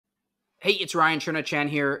Hey, it's Ryan Cherna-Chan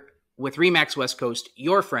here with Remax West Coast,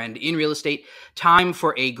 your friend in real estate. Time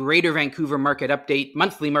for a Greater Vancouver market update,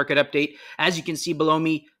 monthly market update. As you can see below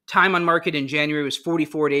me, time on market in January was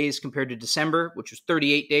 44 days compared to December, which was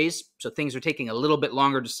 38 days. So things are taking a little bit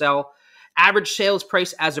longer to sell. Average sales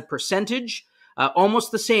price as a percentage,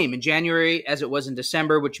 almost the same in January as it was in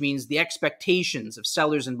December, which means the expectations of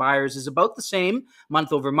sellers and buyers is about the same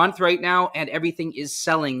month over month right now, and everything is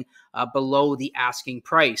selling below the asking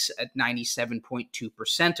price at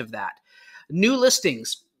 97.2% of that. New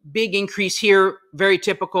listings, big increase here, very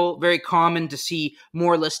typical, very common to see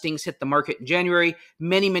more listings hit the market in January.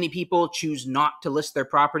 Many people choose not to list their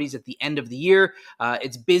properties at the end of the year.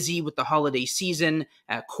 It's busy with the holiday season,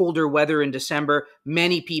 colder weather in December.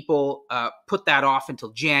 Many people put that off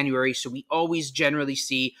until January, so we always generally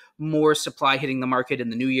see more supply hitting the market in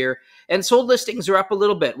the new year. And sold listings are up a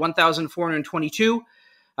little bit, 1,422.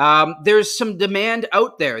 There's some demand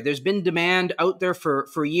out there. There's been demand out there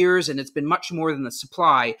for years, and it's been much more than the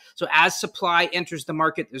supply. So as supply enters the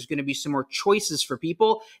market, there's going to be some more choices for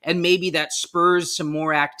people, and maybe that spurs some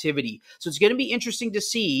more activity. So it's going to be interesting to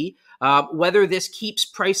see whether this keeps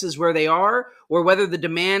prices where they are, or whether the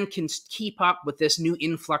demand can keep up with this new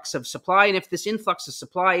influx of supply, and if this influx of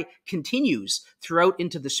supply continues throughout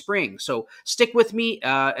into the spring. So stick with me,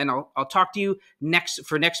 and I'll talk to you next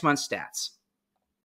month's stats.